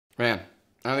Man,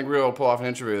 I think we were able to pull off an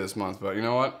interview this month, but you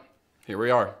know what? Here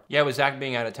we are. Yeah, with Zach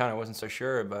being out of town, I wasn't so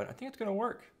sure, but I think it's gonna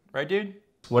work. Right, dude?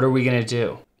 What are we gonna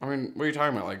do? I mean, what are you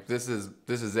talking about? Like, this is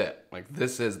it. Like,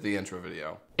 this is the intro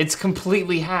video. It's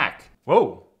completely hack.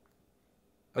 Whoa.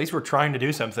 At least we're trying to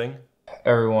do something.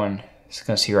 Everyone is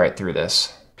gonna see right through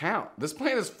this. How? This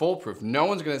plan is foolproof. No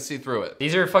one's gonna see through it.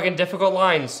 These are fucking difficult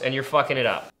lines, and you're fucking it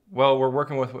up. Well, we're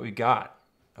working with what we got.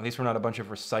 At least we're not a bunch of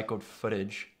recycled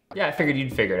footage. Yeah, I figured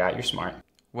you'd figure it out. You're smart.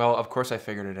 Well, of course I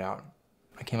figured it out.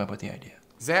 I came up with the idea.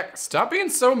 Zach, stop being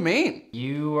so mean.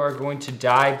 You are going to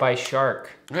die by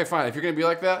shark. Okay, fine. If you're gonna be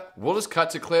like that, we'll just cut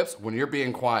to clips when you're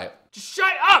being quiet. Just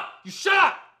shut up! You shut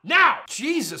up! Now!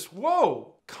 Jesus,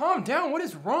 whoa! Calm down, what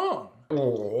is wrong?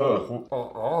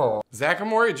 Zach,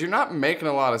 I'm worried you're not making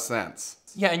a lot of sense.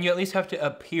 Yeah, and you at least have to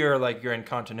appear like you're in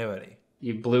continuity.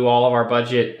 You blew all of our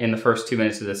budget in the first 2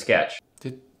 minutes of the sketch.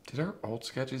 Did our old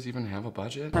sketches even have a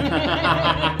budget?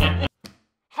 How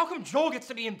come Joel gets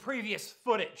to be in previous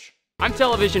footage? I'm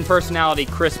television personality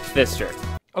Crisp Fister.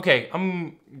 Okay,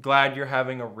 I'm glad you're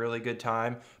having a really good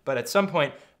time, but at some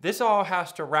point, this all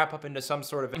has to wrap up into some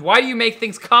sort of... Why do you make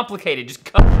things complicated? Just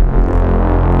cut.